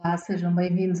Olá, sejam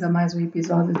bem-vindos a mais um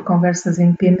episódio de Conversas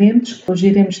Independentes. Hoje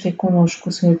iremos ter connosco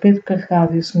o Sr. Pedro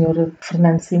Carregado e o Sr.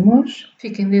 Fernando Simões.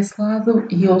 Fiquem desse lado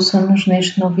e ouçam-nos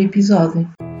neste novo episódio.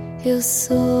 Eu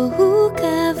sou o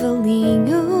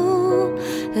cavalinho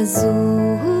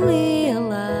azul e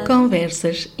alado.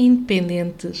 Conversas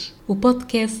Independentes, o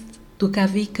podcast do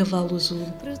Cavi Cavalo Azul.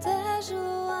 Protejo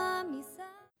a missão.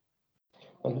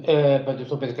 Eu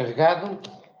sou Pedro Carregado,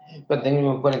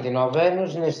 tenho 49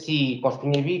 anos, nasci com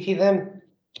espinha bífida,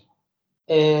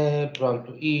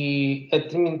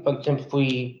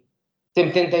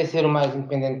 sempre tentei ser o mais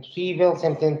independente possível,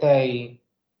 sempre tentei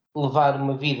levar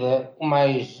uma vida o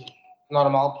mais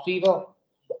normal possível.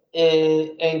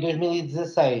 Em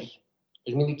 2015,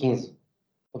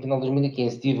 no final de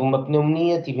 2015, tive uma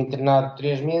pneumonia, estive internado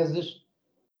 3 meses,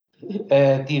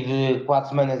 tive 4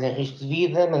 semanas em risco de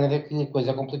vida, de maneira que a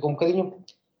coisa complicou um bocadinho.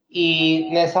 E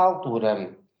nessa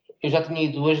altura eu já tinha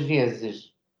ido 2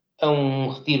 vezes a um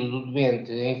retiro do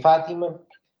doente em Fátima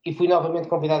e fui novamente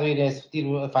convidado a ir a esse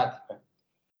retiro a Fátima.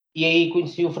 E aí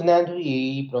conheci o Fernando e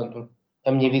aí pronto,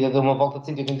 a minha vida deu uma volta de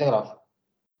 180 graus.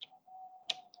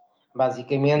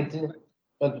 Basicamente,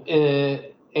 pronto,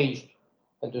 é isto.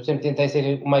 Portanto, eu sempre tentei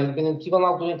ser o mais independente possível. Na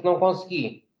altura em que não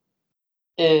consegui,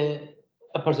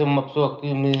 apareceu-me uma pessoa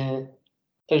que me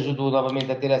ajudou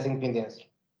novamente a ter essa independência.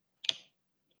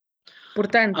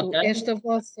 Portanto, Ok. esta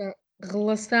vossa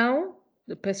relação,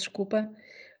 peço desculpa,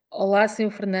 olá,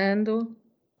 Sr. Fernando.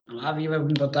 Olá, viva,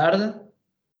 muito boa tarde.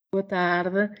 Boa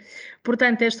tarde.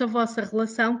 Portanto, esta vossa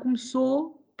relação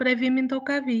começou previamente ao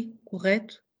Cavi,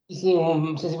 correto? Sim,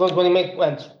 sensivelmente 1 ano e meio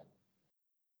antes.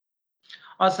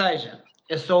 Ou seja,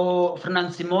 eu sou o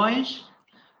Fernando Simões,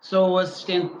 sou o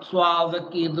assistente pessoal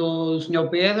daqui do Sr.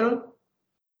 Pedro,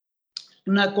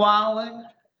 na qual,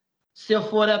 se eu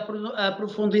for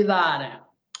aprofundar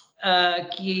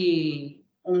aqui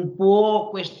um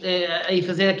pouco e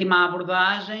fazer aqui uma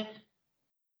abordagem,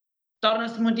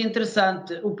 torna-se muito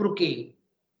interessante. O porquê?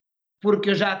 Porque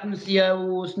eu já conhecia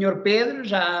o Sr. Pedro,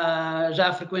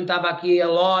 já frequentava aqui a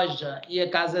loja e a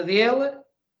casa dele,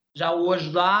 já o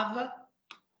ajudava,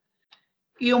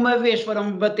 e uma vez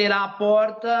foram-me bater à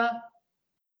porta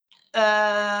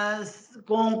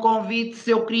com um convite se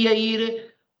eu queria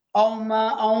ir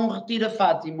a um retiro a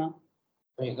Fátima.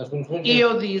 E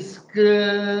eu disse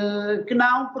que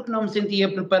não, porque não me sentia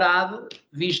preparado,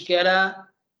 visto que era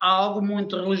algo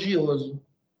muito religioso.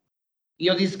 E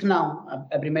eu disse que não,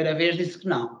 a primeira vez disse que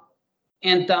não.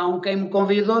 Então, quem me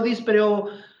convidou disse para eu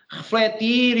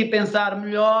refletir e pensar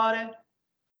melhor,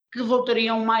 que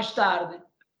voltariam mais tarde.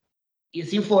 E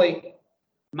assim foi.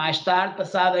 Mais tarde,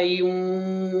 passado aí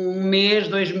um mês,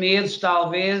 2 meses,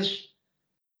 talvez,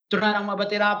 tornaram-me a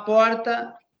bater à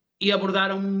porta e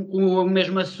abordaram o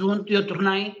mesmo assunto e eu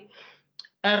tornei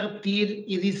a repetir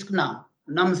e disse que não.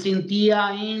 Não me sentia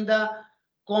ainda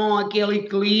com aquele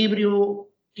equilíbrio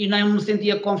e nem me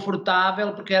sentia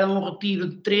confortável, porque era um retiro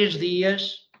de 3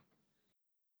 dias.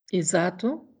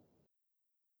 Exato.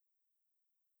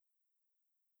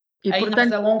 E, aí portanto,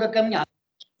 nessa longa caminhada.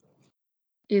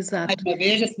 exato. Mais uma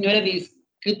vez a senhora disse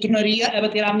que tornaria a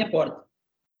bater à minha porta.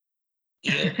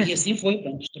 E assim foi,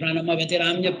 pronto, tornaram-me a bater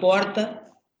à minha porta,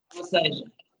 ou seja,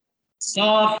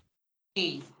 só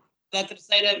da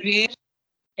terceira vez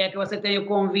é que eu aceitei o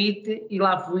convite e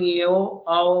lá fui eu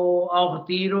ao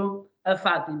retiro a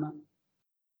Fátima,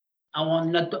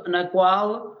 onde, na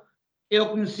qual eu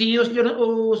conheci o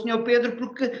senhor Pedro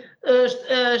porque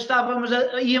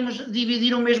íamos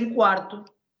dividir o mesmo quarto.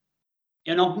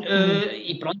 Eu não,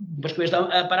 e pronto, depois que eu estava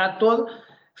a parar todo,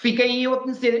 fiquei eu a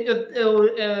conhecer.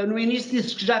 Eu no início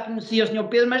disse que já conhecia o Sr.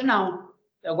 Pedro, mas não.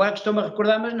 Agora que estou-me a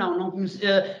recordar, mas não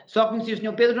conhecia, só conheci o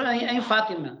Sr. Pedro em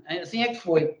Fátima. Assim é que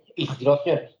foi. E retirou o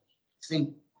senhor?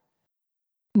 Sim.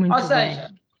 Muito Ou seja,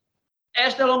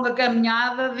 esta longa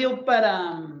caminhada deu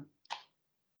para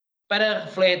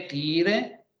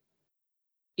refletir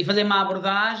e fazer uma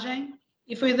abordagem,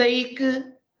 e foi daí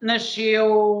que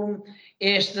nasceu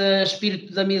este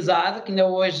espírito de amizade, que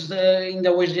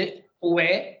ainda hoje o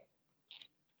é,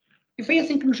 e foi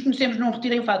assim que nos conhecemos num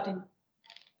retiro em Fátima,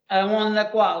 na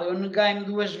qual eu neguei-me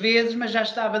 2 vezes, mas já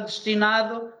estava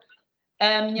destinado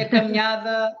a minha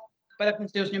caminhada para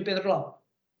conhecer o Sr. Pedro Ló.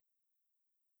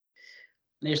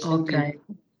 Neste sentido.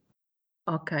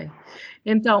 Ok.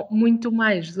 Então, muito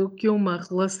mais do que uma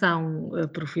relação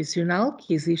profissional,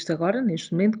 que existe agora,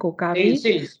 neste momento, com o Cavi,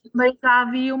 Sim. mas já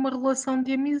havia uma relação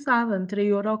de amizade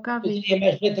anterior ao Eu Cavi. diria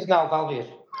mais fraternal, talvez.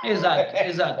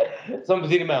 Exato.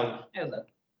 Somos irmãos.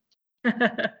 Exato.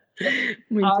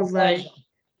 Muito Ou bem. seja,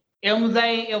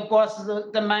 eu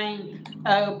posso também,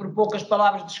 por poucas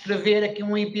palavras, descrever aqui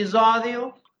um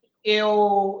episódio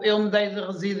eu mudei de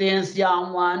residência há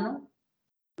um ano,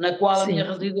 na qual a minha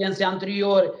residência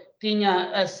anterior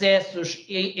tinha acessos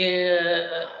que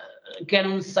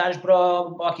eram necessários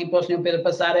aqui para o Sr. Pedro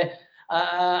passar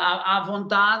à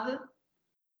vontade,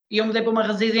 e eu mudei para uma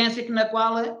residência na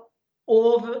qual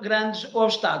houve grandes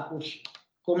obstáculos,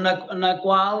 como na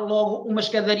qual logo uma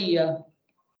escadaria.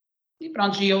 E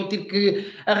pronto, eu tive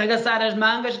que arregaçar as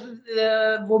mangas,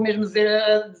 vou mesmo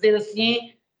dizer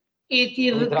assim, e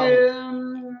tive que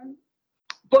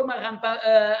pôr uma rampa,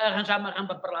 arranjar uma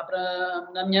rampa para lá,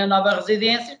 na minha nova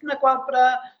residência, na qual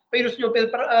para ir o Sr.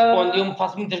 Pedro para... Onde eu me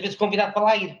faço muitas vezes convidado para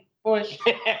lá ir. Pois.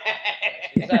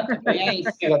 Exato, também é isso.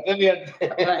 Exatamente.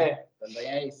 Também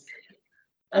é isso.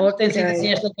 Tem sido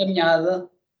assim esta caminhada.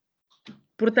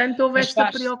 Portanto, houve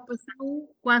esta preocupação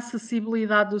com a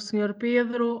acessibilidade do Sr.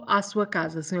 Pedro à sua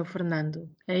casa, Sr. Fernando.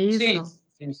 É isso?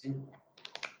 Sim.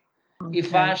 Okay. E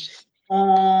faz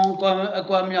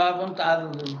com a melhor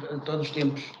vontade de todos os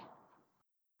tempos.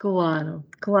 Claro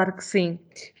que sim.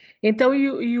 Então,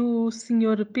 e o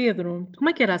Sr. Pedro, como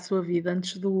é que era a sua vida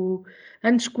antes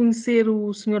de conhecer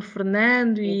o Sr.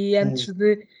 Fernando e antes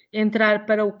de entrar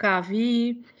para o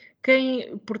CAVI?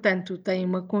 Portanto, tem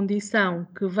uma condição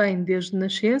que vem desde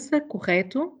nascença,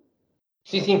 correto?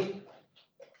 Sim.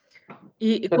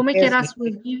 E como é que era a sua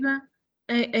vida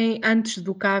antes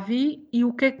do CAVI e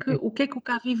o que é que o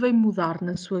CAVI veio mudar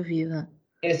na sua vida?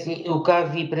 É assim, o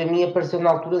CAVI para mim apareceu na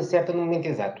altura certa, no momento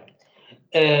exato.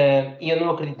 E eu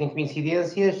não acredito em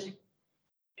coincidências.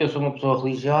 Eu sou uma pessoa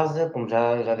religiosa, como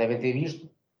já devem ter visto,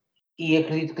 e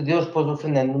acredito que Deus pôs o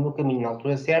Fernando no meu caminho na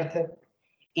altura certa,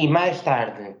 e mais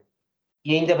tarde,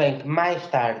 e ainda bem que mais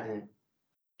tarde,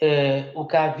 o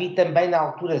CAVI também na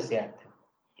altura certa.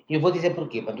 E eu vou dizer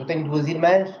porquê. Eu tenho duas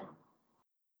irmãs,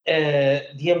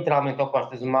 diametralmente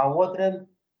opostas uma à outra,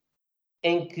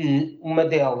 em que uma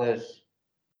delas,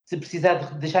 se precisar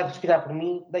de deixar de respirar por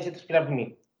mim, deixa de respirar por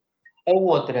mim. A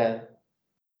outra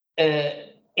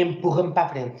empurra-me para a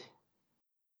frente.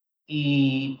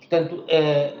 E, portanto,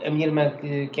 a minha irmã,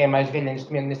 que é a mais velha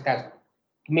neste caso,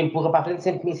 que me empurra para a frente,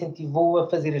 sempre me incentivou a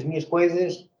fazer as minhas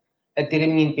coisas, a ter a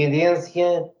minha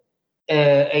independência,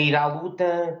 a ir à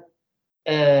luta,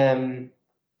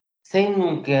 sem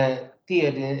nunca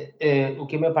ter o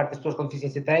que a maior parte das pessoas com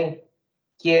deficiência tem,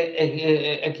 que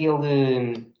é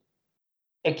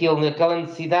aquela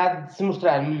necessidade de se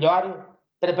mostrar melhor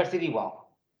para parecer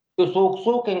igual. Eu sou o que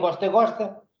sou, quem gosta,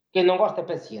 gosta, quem não gosta,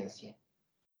 paciência.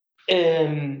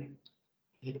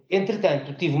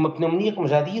 Entretanto, tive uma pneumonia, como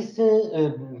já disse,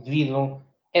 devido a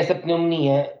essa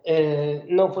pneumonia,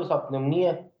 não foi só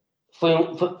pneumonia,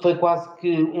 foi quase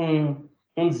que um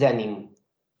desânimo.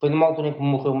 Foi numa altura em que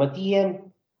morreu uma tia,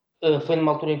 foi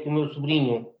numa altura em que o meu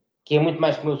sobrinho, que é muito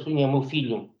mais que o meu sobrinho, é o meu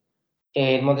filho,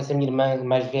 é irmão dessa minha irmã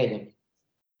mais velha,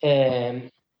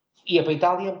 ia para a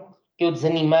Itália, eu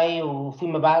desanimei, eu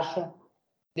fui-me abaixo,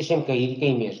 deixei-me cair e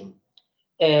caí mesmo.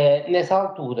 Nessa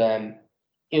altura,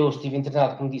 eu estive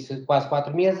internado, como disse, quase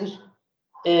 4 meses,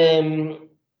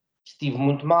 estive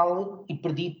muito mal e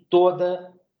perdi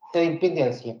toda a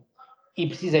independência. E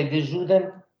precisei de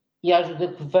ajuda, e a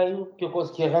ajuda que veio, que eu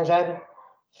consegui arranjar,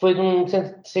 foi de um centro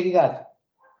de terceira idade.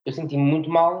 Eu senti-me muito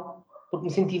mal, porque me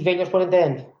senti velho aos 40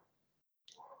 anos. O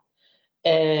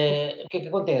que é que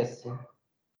acontece?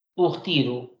 O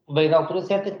retiro veio na altura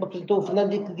certa que me apresentou o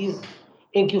Fernando e que disse,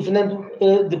 em que o Fernando,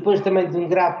 depois também de um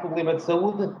grave problema de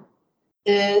saúde,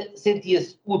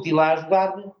 sentia-se útil a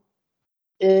ajudar-me,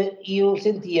 e eu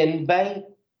sentia-me bem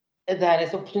a dar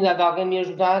essa oportunidade de alguém me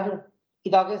ajudar e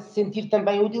de alguém se sentir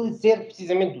também útil e ser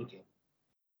precisamente útil.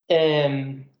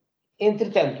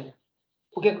 Entretanto,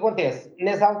 o que é que acontece?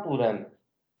 Nessa altura,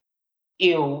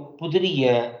 eu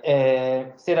poderia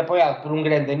ser apoiado por um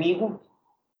grande amigo,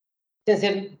 sem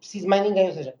ser preciso mais ninguém,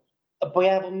 ou seja,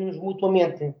 apoiávamos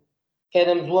mutuamente.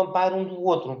 Éramos o amparo um do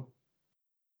outro,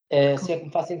 se é que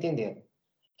me faço entender.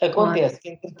 Acontece que,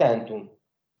 entretanto,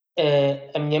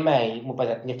 a minha mãe, o meu pai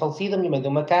já tinha falecido, a minha mãe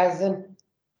deu uma casa,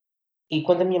 e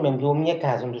quando a minha mãe me deu a minha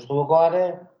casa, onde eu estou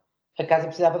agora, a casa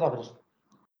precisava de obras.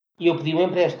 E eu pedi um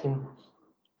empréstimo.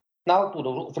 Na altura,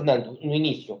 o Fernando, no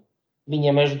início,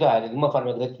 vinha-me ajudar de uma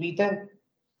forma gratuita.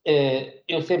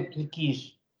 Eu sempre lhe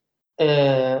quis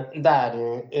dar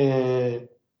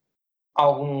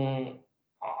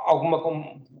alguma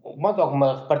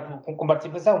com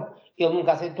participação. Ele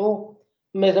nunca aceitou,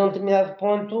 mas a um determinado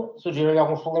ponto surgiram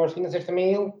alguns problemas financeiros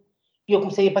também ele, e eu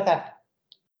comecei a empatar.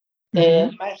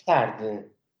 Mais tarde,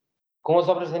 com as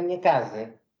obras da minha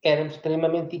casa, era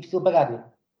extremamente difícil pagar-me.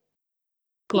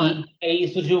 Claro. E aí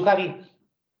surgiu o CAVI.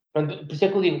 Pronto, por isso é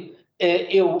que eu digo,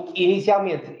 eu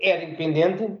inicialmente era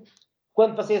independente,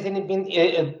 quando passei a ser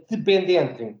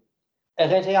dependente,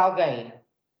 arranjei alguém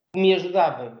que me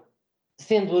ajudava,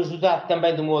 sendo ajudado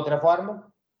também de uma outra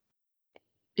forma.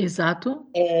 Exato.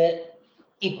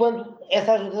 E quando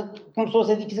essa ajuda começou a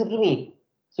ser difícil para mim,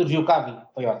 surgiu o Cavi,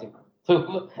 foi ótimo. Foi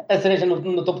a cereja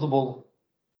no topo do bolo.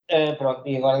 Pronto,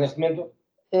 e agora neste momento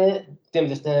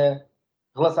temos esta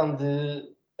relação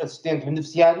de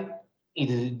assistente-beneficiário e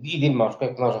de irmãos, que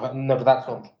é que nós na verdade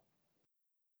somos.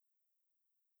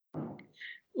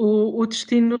 O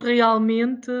destino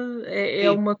realmente é Sim.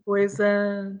 uma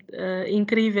coisa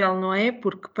incrível, não é?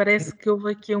 Porque parece que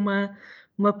houve aqui uma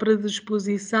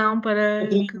predisposição para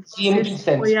Muito que muito vocês se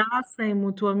interessante. apoiassem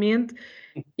mutuamente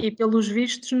e, pelos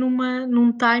vistos,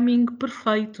 num timing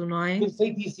perfeito, não é?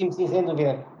 Perfeitíssimo, sim, sem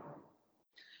dúvida.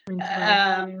 Muito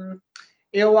bem.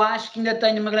 Eu acho que ainda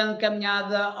tenho uma grande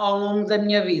caminhada ao longo da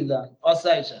minha vida. Ou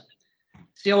seja,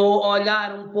 se eu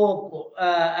olhar um pouco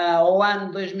ao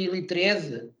ano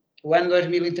 2013, o ano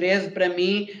 2013 para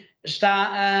mim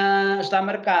está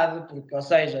marcado, porque, ou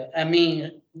seja, a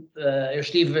mim, eu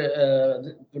estive,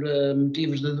 por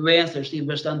motivos de doença, eu estive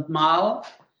bastante mal,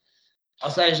 ou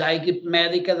seja, a equipe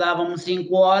médica dava-me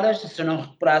 5 horas, se eu não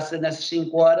recuperasse nessas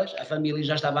 5 horas, a família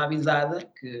já estava avisada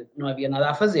que não havia nada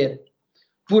a fazer.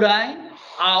 Porém,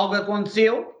 algo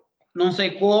aconteceu, não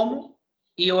sei como,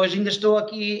 e hoje ainda estou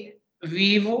aqui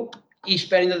vivo e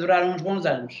espero ainda durar uns bons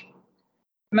anos.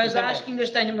 Mas acho que ainda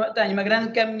tenho uma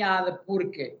grande caminhada,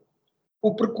 porque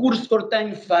o percurso que eu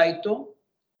tenho feito,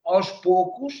 aos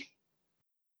poucos,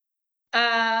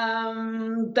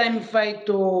 tem-me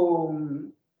feito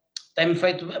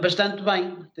bastante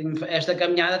bem. Esta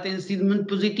caminhada tem sido muito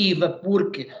positiva,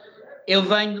 porque eu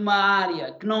venho de uma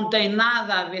área que não tem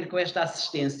nada a ver com esta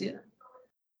assistência,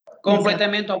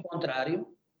 completamente ao contrário,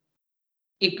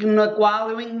 e na qual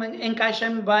eu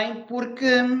encaixei-me bem, porque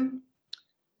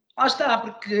lá está,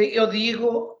 porque eu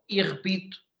digo e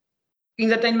repito,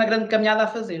 ainda tenho uma grande caminhada a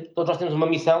fazer. Todos nós temos uma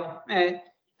missão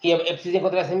e é preciso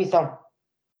encontrar essa missão.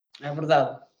 É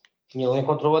verdade. Ele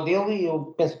encontrou a dele e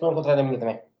eu penso que vou encontrar a minha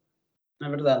também. É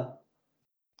verdade.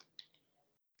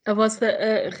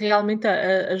 Realmente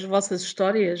as vossas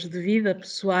histórias de vida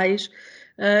pessoais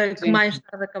que mais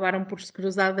tarde acabaram por se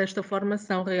cruzar desta forma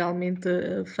são realmente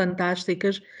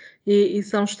fantásticas e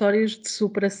são histórias de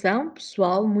superação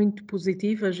pessoal muito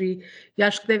positivas e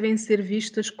acho que devem ser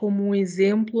vistas como um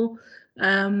exemplo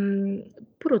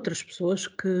por outras pessoas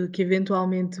que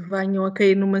eventualmente venham a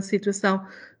cair numa situação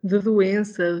de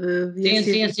doença,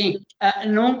 Sim.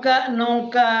 Nunca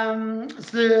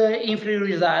se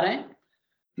inferiorizarem,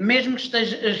 mesmo que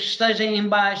estejam em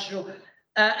baixo,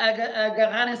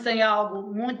 agarrarem-se em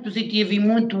algo muito positivo e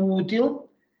muito útil,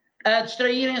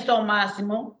 distraírem-se ao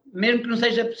máximo, mesmo que não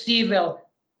seja possível,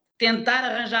 tentar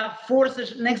arranjar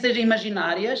forças, nem que sejam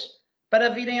imaginárias, para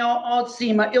virem ao de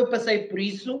cima. Eu passei por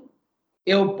isso,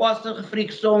 eu posso referir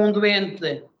que sou um doente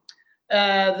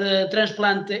de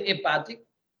transplante hepático,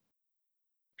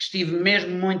 que estive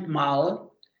mesmo muito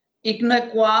mal, e que na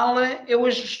qual eu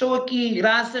hoje estou aqui,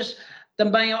 graças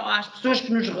também às pessoas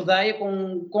que nos rodeiam,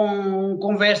 com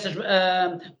conversas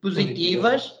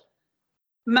positivas,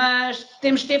 mas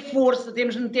temos de ter força,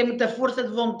 temos de ter muita força de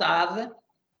vontade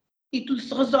e tudo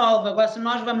se resolve. Agora, se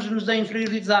nós vamos nos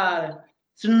inferiorizar,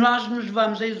 se nós nos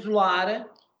vamos a isolar,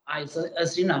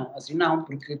 assim não,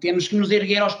 porque temos que nos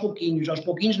erguer aos pouquinhos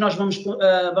nós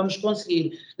vamos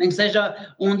conseguir, nem que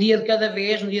seja um dia de cada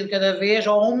vez,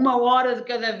 ou 1 hora de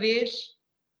cada vez,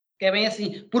 que é bem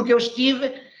assim, porque eu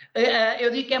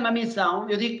digo que é uma missão,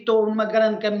 eu digo que estou numa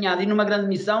grande caminhada e numa grande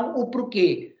missão. O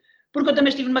porquê? Porque eu também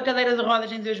estive numa cadeira de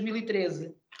rodas em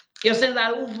 2013, eu sei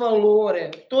dar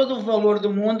todo o valor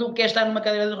do mundo que é estar numa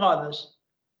cadeira de rodas.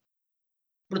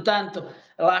 Portanto,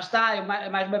 lá está,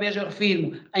 mais uma vez eu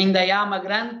refiro, ainda há uma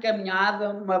grande caminhada,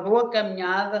 uma boa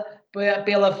caminhada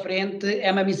pela frente,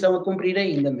 é uma missão a cumprir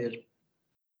ainda mesmo.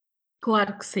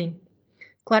 Claro que sim,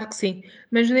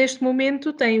 mas neste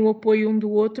momento têm o apoio um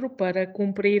do outro para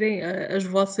cumprirem as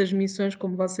vossas missões,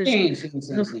 como vocês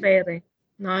referem,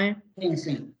 não é?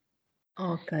 Sim.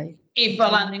 Ok. E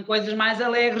falando em coisas mais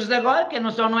alegres de agora, que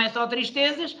não é só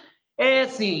tristezas, é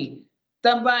assim,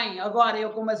 também agora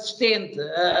eu como assistente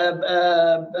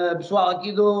pessoal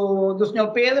aqui do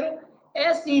Sr. Pedro, é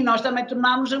assim, nós também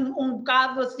tornámos um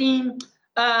bocado assim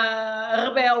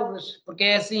rebeldes, porque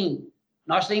é assim,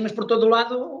 nós saímos por todo o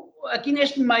lado, aqui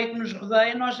neste meio que nos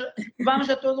rodeia, nós vamos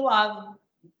a todo lado,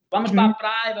 vamos para a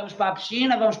praia, vamos para a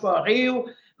piscina, vamos para o rio,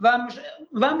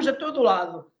 vamos a todo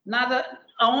lado, nada,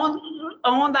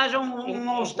 aonde haja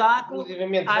um obstáculo,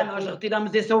 nós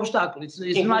retiramos esse obstáculo.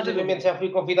 Isso não há dúvida. Já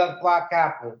fui convidado pela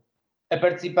ACAP a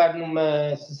participar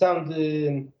numa sessão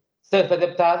de surf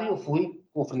adaptado e eu fui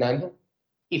com o Fernando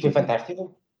e foi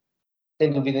fantástico.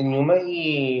 sem dúvida nenhuma,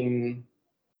 e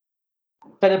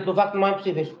para provar que não é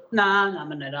impossíveis. Não, de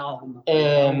maneira alguma.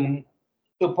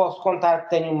 Eu posso contar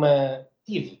que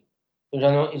tive, eu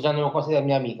já não a considero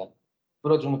minha amiga,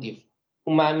 por outros motivos.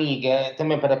 Uma amiga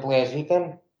também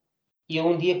paraplégica, e eu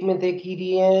um dia comentei que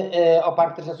iria ao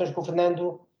Parque de Atrações com o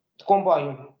Fernando de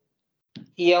comboio.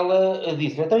 E ela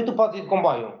disse-me, então e tu podes ir de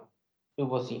comboio? Eu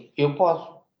vou assim, eu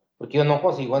posso, porque eu não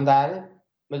consigo andar,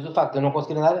 mas o facto de eu não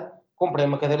conseguir andar, comprei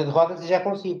uma cadeira de rodas e já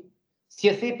consigo. Se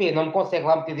a CP não me consegue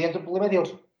lá meter dentro, o problema é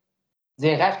deles.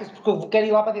 Desenrasca-se porque eu quero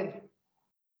ir lá para dentro.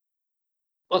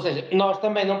 Ou seja, nós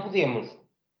também não podemos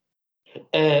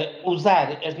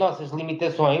usar as nossas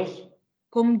limitações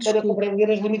Como para desculpa.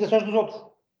 compreender as limitações dos outros.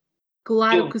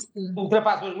 Claro Eu que sim.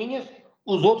 ultrapasso as minhas,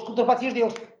 os outros ultrapassam as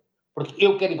deles. Porque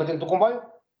eu quero ir para dentro do comboio,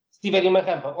 se tiverem uma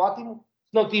rampa, ótimo.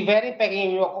 Se não tiverem, peguem a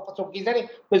minha ocupação que quiserem,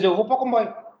 mas eu vou para o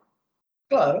comboio.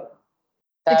 Claro.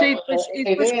 Tá? Então, A e depois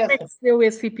ideia é como é que essa. se deu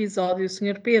esse episódio,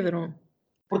 Sr. Pedro?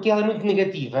 Porque ela é muito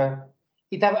negativa.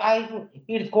 E estava,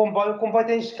 ir de comboio, o comboio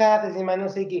tem escadas e mais não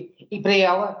sei o quê. E para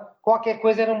ela, qualquer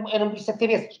coisa era um bicho de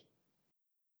cabeças.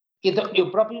 Então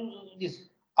eu próprio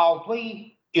disse, alto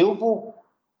aí, eu vou.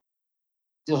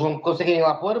 Se eles não conseguirem ir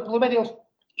lá pôr, o problema é deles.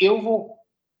 Eu vou.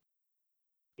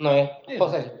 Não é? Ou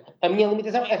seja, a minha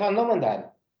limitação é só não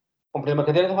andar. Comprei uma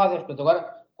cadeira de rodas, portanto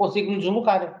agora consigo me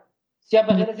deslocar. Se há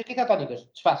barreiras arquitetónicas,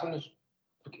 desfaçam-nas.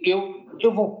 Porque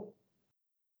eu vou.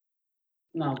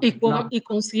 Não, E e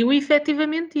conseguiu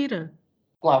efetivamente ir.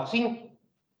 Claro que sim.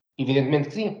 Evidentemente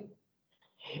que sim.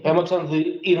 É uma questão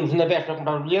de irmos na véspera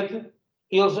comprar o bilhete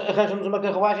e eles arranjam-nos uma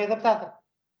carruagem adaptada.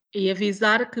 E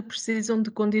avisar que precisam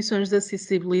de condições de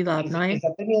acessibilidade, não é?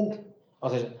 Exatamente. Ou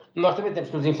seja, nós também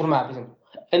temos que nos informar, por exemplo,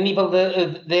 a nível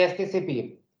da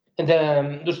STCP,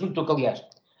 do SNUTUC, aliás,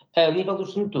 a nível do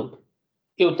SNUTUC,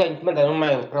 eu tenho que mandar um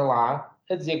mail para lá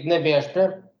a dizer que na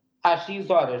véspera, às X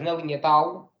horas, na linha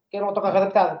tal, quero um autocarro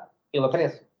adaptado. Ele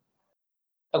aparece.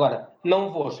 Agora,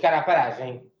 não vou chegar à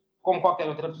paragem, como qualquer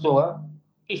outra pessoa,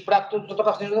 e esperar que todos os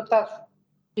autocarros sejam adaptados.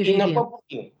 E não estou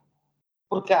porquê?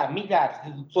 Porque há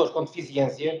milhares de pessoas com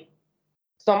deficiência, que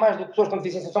são mais do que pessoas com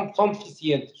deficiência, são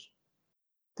deficientes,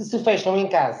 que se fecham em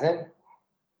casa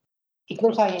e que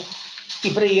não saem.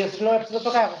 E para esses não é preciso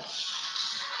autocarro.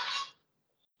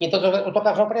 E então os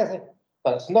autocarros não aparecem.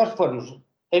 Ora, se nós formos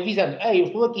avisando, eu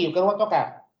estou aqui, eu quero um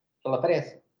autocarro, ele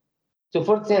aparece. Se eu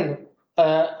for dizendo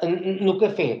no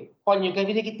café, olha, eu quero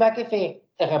vir aqui tomar café,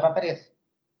 a rampa aparece.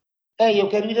 Eu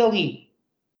quero ir ali.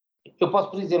 Eu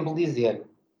posso, por exemplo, dizer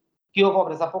que houve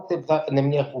obras há pouco tempo na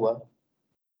minha rua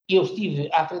e eu estive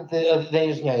à frente da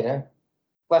engenheira,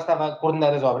 que lá estava a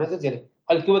coordenar as obras, a dizer,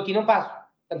 olha que eu aqui não passo,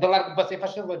 então largo o passeio,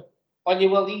 faz favor. Olha,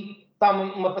 eu ali, está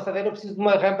uma passadeira, eu preciso de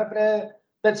uma rampa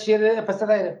para descer a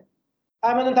passadeira.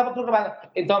 Mas não estava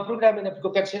programada. Então programa, porque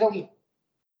eu quero descer ali.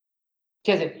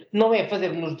 Quer dizer, não é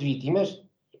fazer-nos de vítimas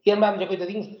e andarmos a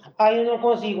coitadinhos. Eu não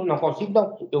consigo. Não consigo,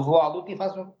 não. Eu vou à luta e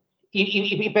faço.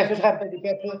 E peço as rampas e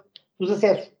peço os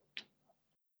acessos.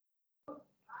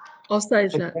 Ou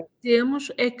seja,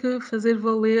 temos é que fazer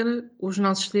valer os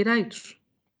nossos direitos,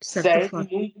 de certa forma.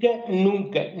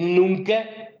 Nunca,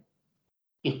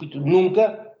 e repito,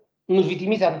 nunca nos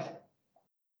vitimizamos.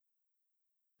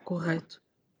 Correto,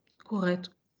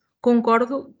 correto.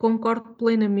 Concordo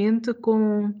plenamente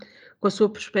com a sua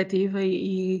perspectiva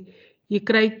e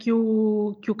creio que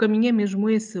o caminho é mesmo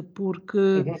esse,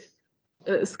 porque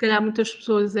se calhar muitas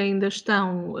pessoas ainda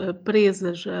estão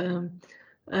presas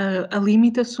a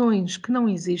limitações que não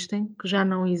existem, que já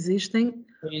não existem,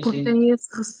 porque têm esse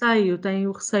receio, têm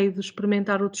o receio de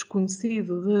experimentar o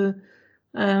desconhecido,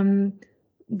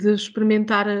 de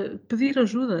experimentar, pedir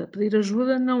ajuda. Pedir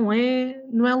ajuda não é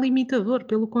limitador,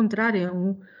 pelo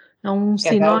contrário, é um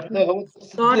sinónimo de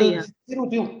vitória, De ser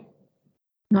útil.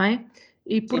 não é?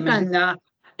 E Sim, mas portanto,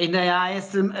 ainda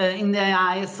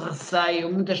há esse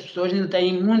receio, muitas pessoas ainda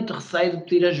têm muito receio de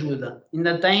pedir ajuda.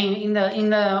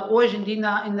 Hoje em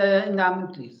dia ainda há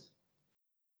muito disso.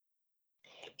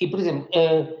 E, por exemplo,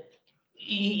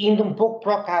 indo um pouco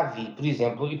para o CAVI, por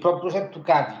exemplo, e para o projeto do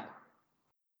CAVI,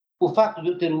 o facto de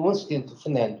eu ter um assistente do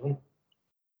Fernando,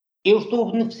 eu estou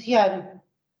a beneficiar.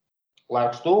 Claro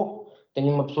que estou.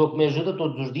 Tenho uma pessoa que me ajuda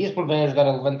todos os dias, que me vem ajudar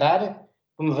a levantar,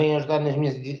 que me vem ajudar nas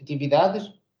minhas atividades,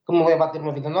 que me leva a ter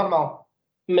uma vida normal.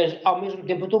 Mas, ao mesmo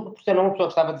tempo, eu estou a proporcionar uma pessoa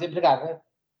que estava desempregada.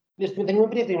 Neste momento tenho um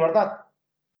emprego, tenho uma verdade.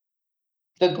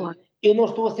 Portanto, claro, eu não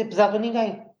estou a ser pesado a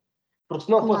ninguém. Porque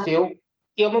se não claro. fosse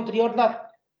eu não teria ordenado.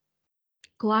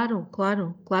 Claro,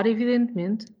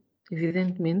 evidentemente,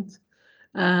 evidentemente.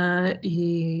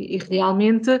 E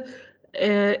realmente,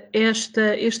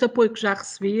 este apoio que já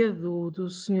recebia do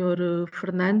senhor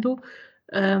Fernando,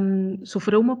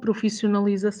 sofreu uma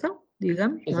profissionalização,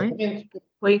 digamos, não é? Exatamente.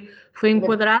 Foi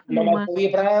enquadrado Uma numa...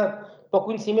 mais-valia para o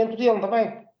conhecimento dele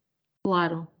também.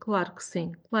 Claro, claro que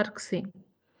sim, claro que sim.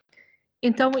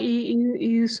 Então,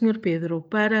 o senhor Pedro,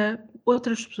 para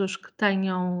outras pessoas que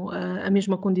tenham a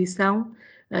mesma condição,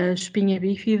 a espinha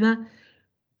bífida,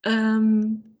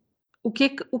 hum,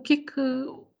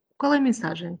 qual é a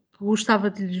mensagem que gostava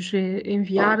de lhes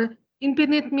enviar,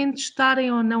 independentemente de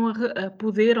estarem ou não a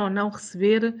poder ou não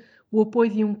receber o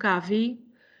apoio de um CAVI,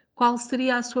 qual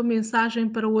seria a sua mensagem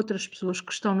para outras pessoas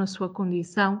que estão na sua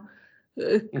condição,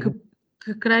 Uhum.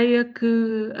 que creia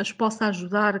que as possa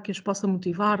ajudar, que as possa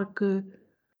motivar, que...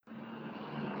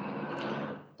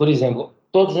 Por exemplo,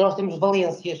 todos nós temos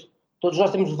valências, todos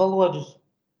nós temos valores.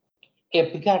 É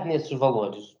pegar nesses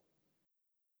valores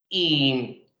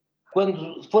e,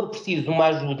 quando for preciso uma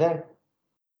ajuda,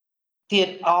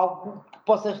 ter algo que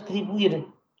possa retribuir.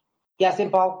 E há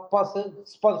sempre algo que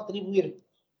se pode retribuir.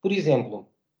 Por exemplo,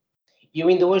 eu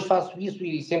ainda hoje faço isso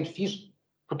e sempre fiz,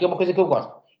 porque é uma coisa que eu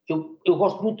gosto. Eu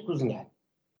gosto muito de cozinhar.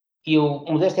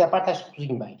 Modéstia à parte, acho que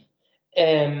cozinho bem.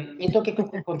 Então, o que é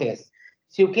que acontece?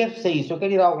 Se eu quero sair, se eu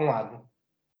quero ir a algum lado, o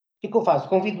que é que eu faço?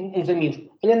 Convido uns amigos,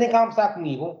 olha, andem cá a almoçar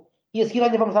comigo, e a seguir,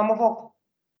 olha, vamos dar uma volta.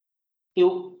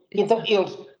 Então,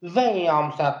 eles vêm a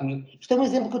almoçar comigo. Isto é um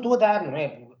exemplo que eu estou a dar, não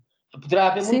é? Poderá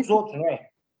haver Sim, muitos sim. outros, não é?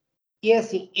 E é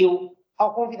assim,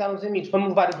 ao convidar uns amigos para me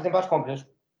levarem, por exemplo, às compras,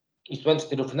 isto antes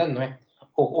de ter o Fernando, não é?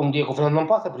 Ou um dia que o Fernando não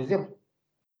possa, por exemplo,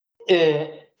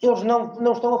 eles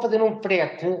não estão a fazer um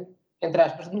frete, entre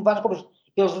aspas, de me levar às compras.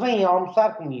 Eles vêm a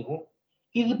almoçar comigo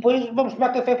e depois vamos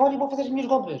tomar café fora e vou fazer as minhas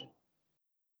compras.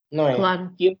 Não é?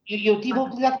 Claro, Eu tive a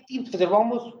utilidade que tive de fazer o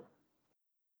almoço.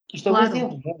 Isto é um claro,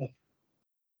 exemplo, não é?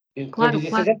 Eu claro, dizer esse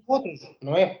claro, exemplo para outros,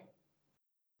 não é?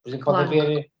 Por exemplo, pode claro.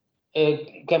 haver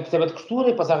quem perceba de costura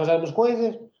e possa arranjar umas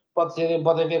coisas, pode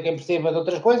haver quem perceba de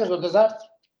outras coisas, de outras artes,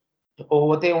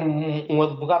 ou até um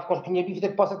advogado com espinha bífida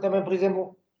que possa também, por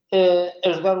exemplo,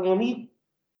 ajudar um amigo.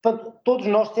 Portanto, todos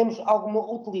nós temos alguma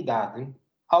utilidade,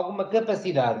 alguma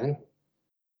capacidade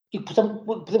e podemos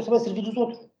também servir os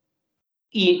outros.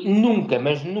 E nunca,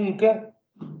 mas nunca,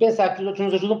 pensar que os outros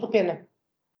nos ajudam por pena.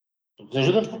 Nos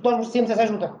ajudam porque nós merecemos essa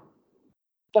ajuda.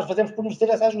 Nós fazemos por merecer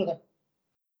essa ajuda.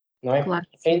 Não é? Claro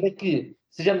que sim, Ainda que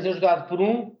sejamos ajudados por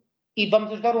um e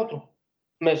vamos ajudar outro.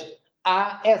 Mas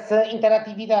há essa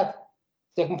interatividade.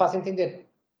 Se é que me faço entender.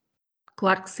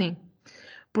 claro que sim.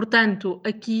 Portanto,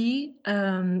 aqui,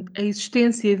 a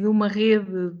existência de uma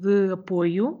rede de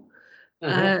apoio,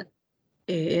 Uhum.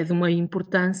 é de uma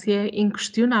importância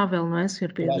inquestionável, não é,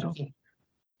 senhor Eu acho que Pedro? sim.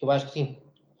 Eu acho que sim.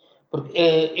 Porque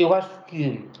eu acho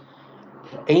que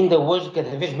ainda hoje, cada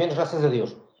vez menos, graças a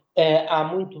Deus, há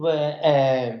muito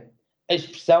a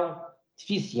expressão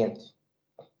deficiente.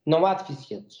 Não há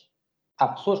deficientes. Há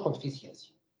pessoas com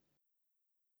deficiência.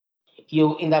 E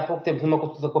eu, ainda há pouco tempo, numa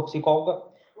consulta com a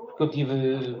psicóloga, porque eu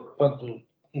tive, pronto,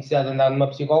 necessidade de andar numa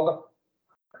psicóloga,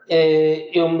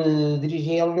 eu me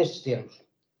dirigi a ela nestes termos.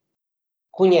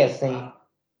 Conhecem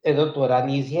a doutora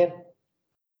Anísia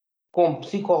como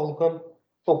psicóloga,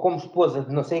 ou como esposa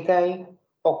de não sei quem,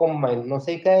 ou como mãe de não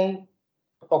sei quem,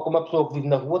 ou como uma pessoa que vive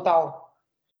na rua tal.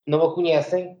 Não a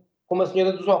conhecem como a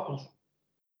senhora dos óculos,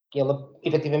 que ela,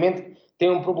 efetivamente, tem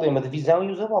um problema de visão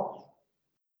e usa óculos.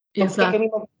 Então, porque é que a Exato, mim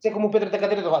não pode ser como o Pedro da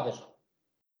cadeira de rodas?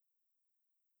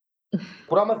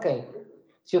 Por alma quem?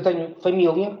 Se eu tenho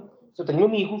família, se eu tenho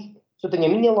amigos, se eu tenho a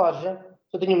minha loja,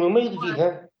 se eu tenho o meu meio de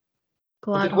vida,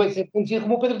 porque é que claro, vai ser conhecido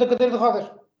como o Pedro da cadeira de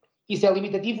rodas? Isso é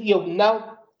limitativo e eu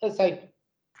não aceito.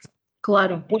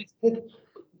 claro, Por isso,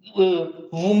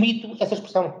 vomito essa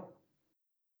expressão.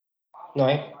 Não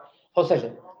é? Ou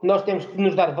seja, nós temos que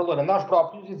nos dar valor a nós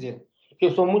próprios e dizer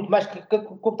eu sou muito mais que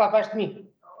o que está abaixo de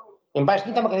mim. Embaixo de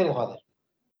mim está uma cadeira de rodas.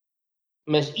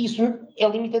 Mas isso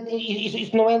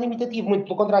não é limitativo, muito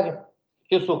pelo contrário.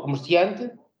 Eu sou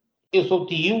comerciante, eu sou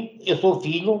tio, eu sou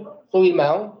filho, sou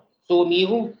irmão, sou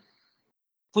amigo,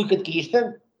 fui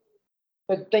catequista,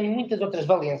 portanto, tenho muitas outras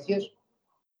valências,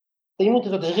 tenho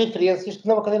muitas outras referências que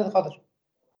não a cadeira de rodas.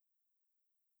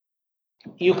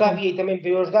 E o com- KBA também me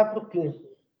veio ajudar porque,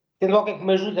 tendo alguém que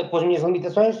me ajuda com as minhas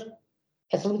limitações,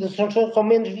 essas limitações são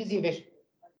menos visíveis.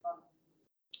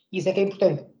 Isso é que é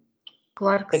importante.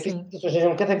 claro que Para que as sim. limitações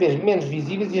sejam cada vez menos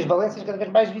visíveis e as valências cada vez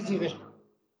mais visíveis.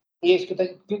 E é isso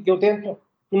que eu tento,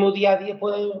 no meu dia a dia,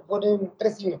 pôr para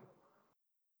cima.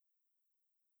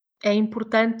 É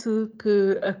importante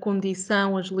que a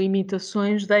condição, as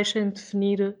limitações deixem de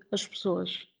definir as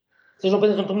pessoas. Sejam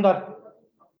apenas um pormenor.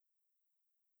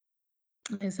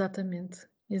 Exatamente,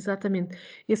 exatamente.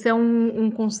 Esse é um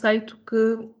conceito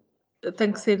que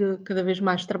tem que ser cada vez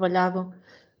mais trabalhado,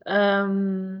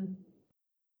 hum,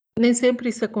 Nem sempre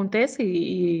isso acontece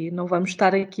e não vamos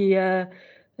estar aqui a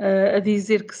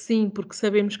dizer que sim, porque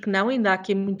sabemos que não, ainda há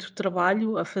aqui muito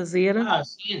trabalho a fazer.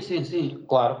 Sim,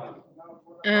 claro.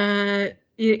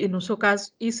 E no seu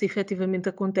caso, isso efetivamente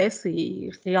acontece e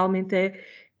realmente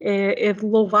é de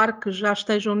louvar que já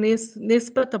estejam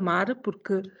nesse patamar,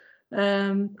 porque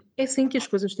é assim que as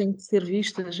coisas têm de ser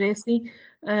vistas, é assim.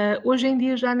 Hoje em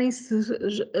dia já nem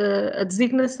a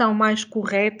designação mais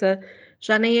correta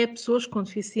já nem é pessoas com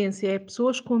deficiência, é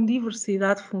pessoas com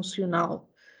diversidade funcional,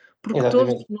 porque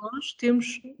todos Exatamente. nós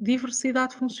temos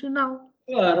diversidade funcional,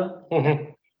 claro,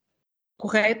 Uhum.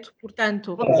 correto?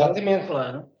 Portanto, Exatamente.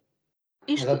 claro.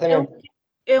 isto Exatamente.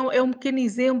 é um pequeno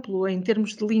exemplo em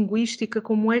termos de linguística,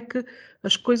 como é que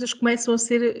as coisas começam a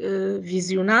ser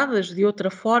visionadas de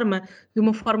outra forma, de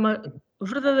uma forma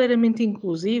verdadeiramente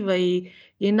inclusiva e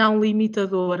não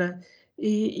limitadora.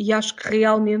 E acho que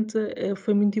realmente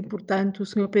foi muito importante o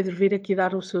Sr. Pedro vir aqui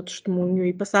dar o seu testemunho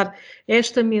e passar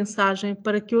esta mensagem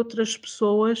para que outras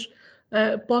pessoas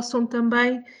possam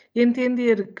também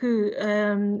entender que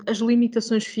as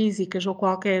limitações físicas ou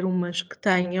qualquer umas que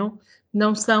tenham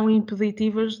não são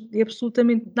impeditivas de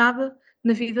absolutamente nada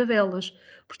na vida delas.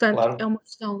 Portanto, é Claro. uma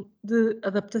questão de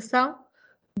adaptação,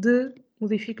 de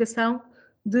modificação,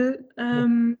 de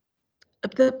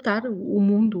adaptar o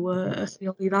mundo, a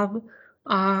realidade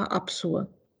à pessoa.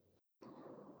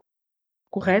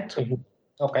 Correto? Uhum.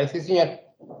 Ok, sim, senhor.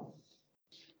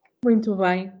 Muito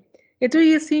bem. Então,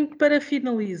 e assim, para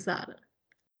finalizar,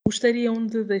 gostariam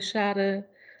de deixar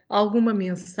alguma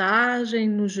mensagem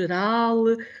no geral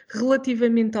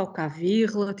relativamente ao CAVI,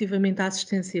 relativamente à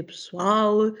assistência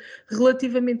pessoal,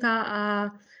 relativamente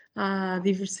à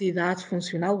diversidade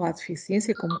funcional ou à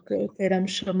deficiência, como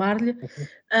queiramos chamar-lhe?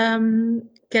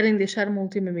 Querem deixar uma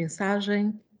última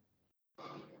mensagem?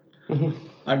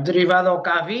 Derivado ao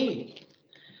CAVI,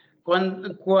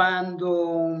 quando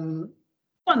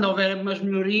houver umas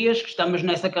melhorias, que estamos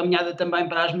nessa caminhada também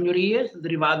para as melhorias,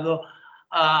 derivado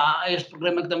a este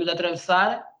problema que estamos a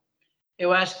atravessar,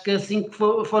 eu acho que assim que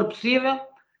for possível,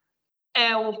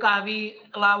 é o CAVI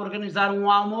lá organizar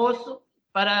um almoço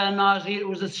para nós,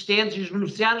 os assistentes e os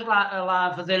beneficiários,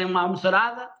 lá fazerem uma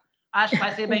almoçarada. Acho que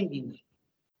vai ser bem-vindo.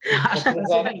 Acho que vai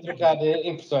ser bem-vindo. Trocar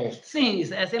impressões. Sim,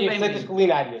 isso é E sempre receitas bem-vindo.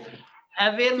 culinárias.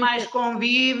 Haver mais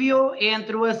convívio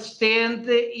entre o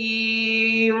assistente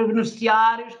e os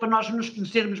beneficiários para nós nos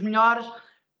conhecermos melhores,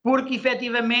 porque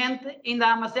efetivamente ainda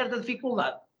há uma certa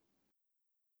dificuldade.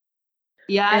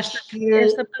 E acho que.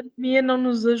 Esta pandemia não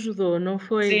nos ajudou, não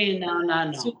foi? Sim, não.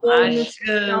 Ajudou-nos Acho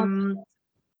que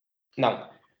Não.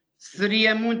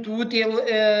 seria muito útil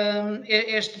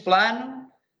este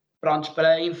plano, prontos,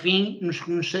 para enfim nos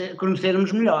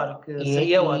conhecermos melhor, que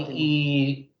seria ótimo.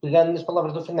 E pegando nas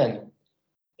palavras do Fernando,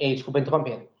 desculpa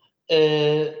interromper,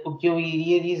 o que eu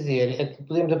iria dizer é que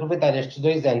podemos aproveitar estes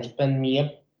 2 anos de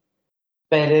pandemia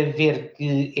para ver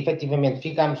que efetivamente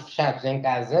ficámos fechados em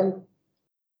casa,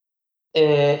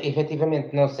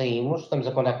 efetivamente não saímos, estamos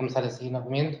a contar a começar a sair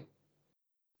novamente,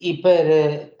 e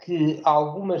para que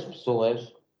algumas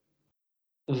pessoas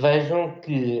vejam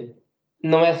que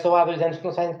não é só há 2 anos que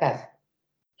não saem de casa, é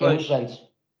Pois. muito antes,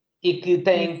 e que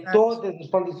têm Exato. todas as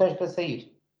condições para sair.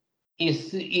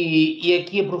 E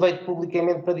aqui aproveito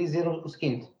publicamente para dizer o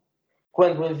seguinte: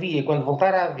 quando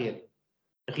voltar a haver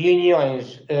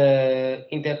reuniões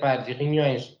interpares e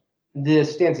reuniões de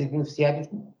assistentes e de beneficiários,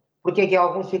 porque é que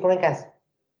alguns ficam em casa?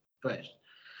 Pois.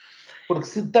 Porque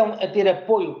se estão a ter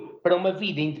apoio para uma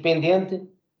vida independente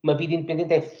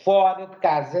é fora de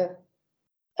casa,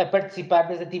 a participar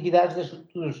das atividades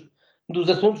dos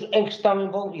assuntos em que estão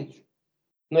envolvidos.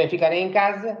 Não é ficarem em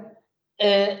casa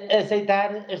a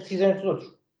aceitar as decisões dos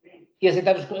outros e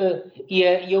aceitar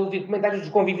e a ouvir comentários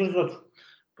dos convívios dos outros.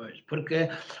 Pois, porque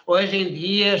hoje em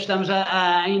dia estamos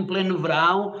em pleno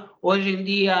verão, hoje em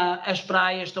dia as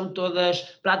praias estão todas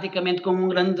praticamente com um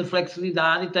grande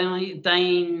flexibilidade e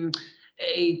têm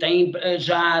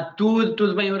já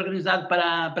tudo bem organizado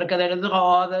para cadeira de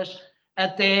rodas,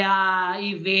 até há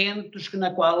eventos na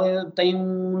qual tem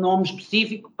um nome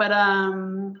específico para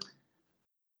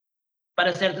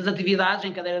certas atividades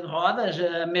em cadeira de rodas,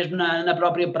 mesmo na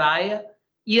própria praia,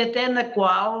 e até na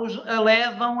qual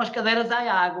levam as cadeiras à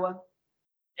água.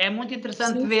 É muito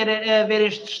interessante Sim. ver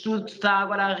este estudo que está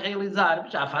agora a realizar.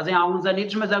 Já fazem alguns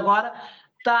anitos, mas agora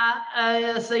está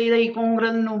a sair aí com um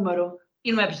grande número.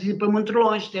 E não é preciso ir para muito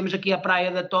longe. Temos aqui a Praia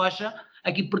da Tocha,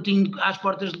 aqui pertinho às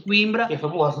portas de Coimbra. Que é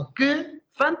fabulosa. Que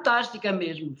fantástica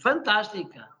mesmo,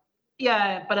 fantástica. E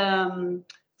é para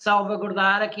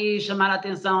salvaguardar aqui, chamar a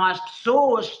atenção às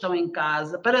pessoas que estão em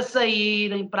casa, para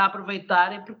saírem, para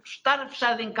aproveitarem, porque estar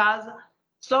fechado em casa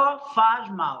só faz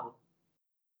mal.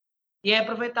 E é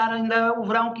aproveitar ainda o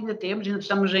verão que ainda temos, ainda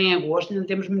estamos em agosto, ainda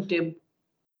temos muito tempo.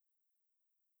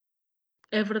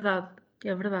 É verdade,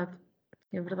 é verdade,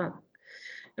 é verdade.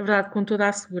 É verdade, com toda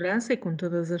a segurança e com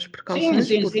todas as Sim, precauções,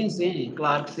 sim, porque sim, sim,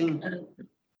 claro que sim.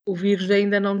 o vírus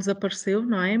ainda não desapareceu,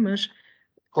 não é? Mas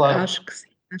Claro. acho que sim.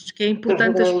 Acho que é Temos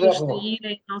importante que as andar na pessoas rua.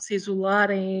 saírem, não se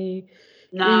isolarem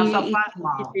Não, só e faz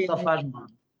mal, só viverem. faz mal.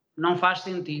 Não faz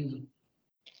sentido.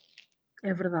 É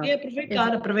E verdade.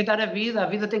 aproveitar a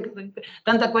vida tem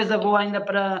tanta coisa boa ainda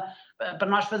para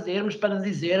nós fazermos, para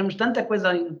dizermos, tanta coisa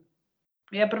ainda.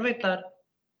 É aproveitar.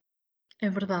 É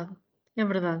verdade, é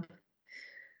verdade.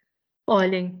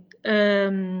 Olhem,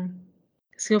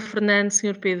 Senhor Fernando,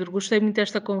 Senhor Pedro, gostei muito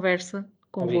desta conversa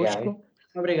Obrigado. convosco.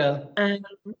 Obrigado.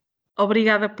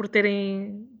 Obrigada por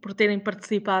terem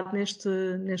participado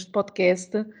neste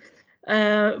podcast.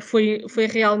 Foi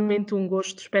realmente um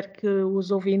gosto. Espero que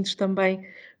os ouvintes também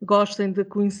gostem de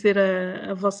conhecer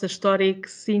a vossa história e que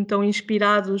se sintam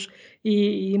inspirados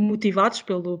e motivados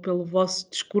pelo vosso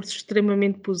discurso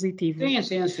extremamente positivo. Sim,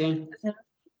 sim, sim.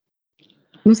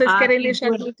 Não sei se Há querem aqui deixar a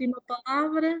duas. última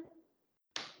palavra.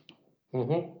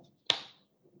 Uhum.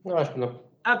 Não, acho que não.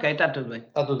 Ok, está tudo bem.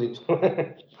 Está tudo dito.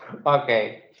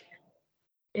 Ok.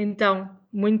 Então,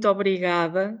 muito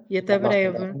obrigada e até Nós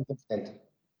também, breve. muito importante.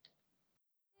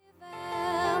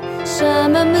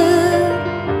 Chama-me,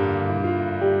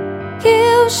 que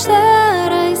eu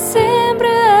estarei sempre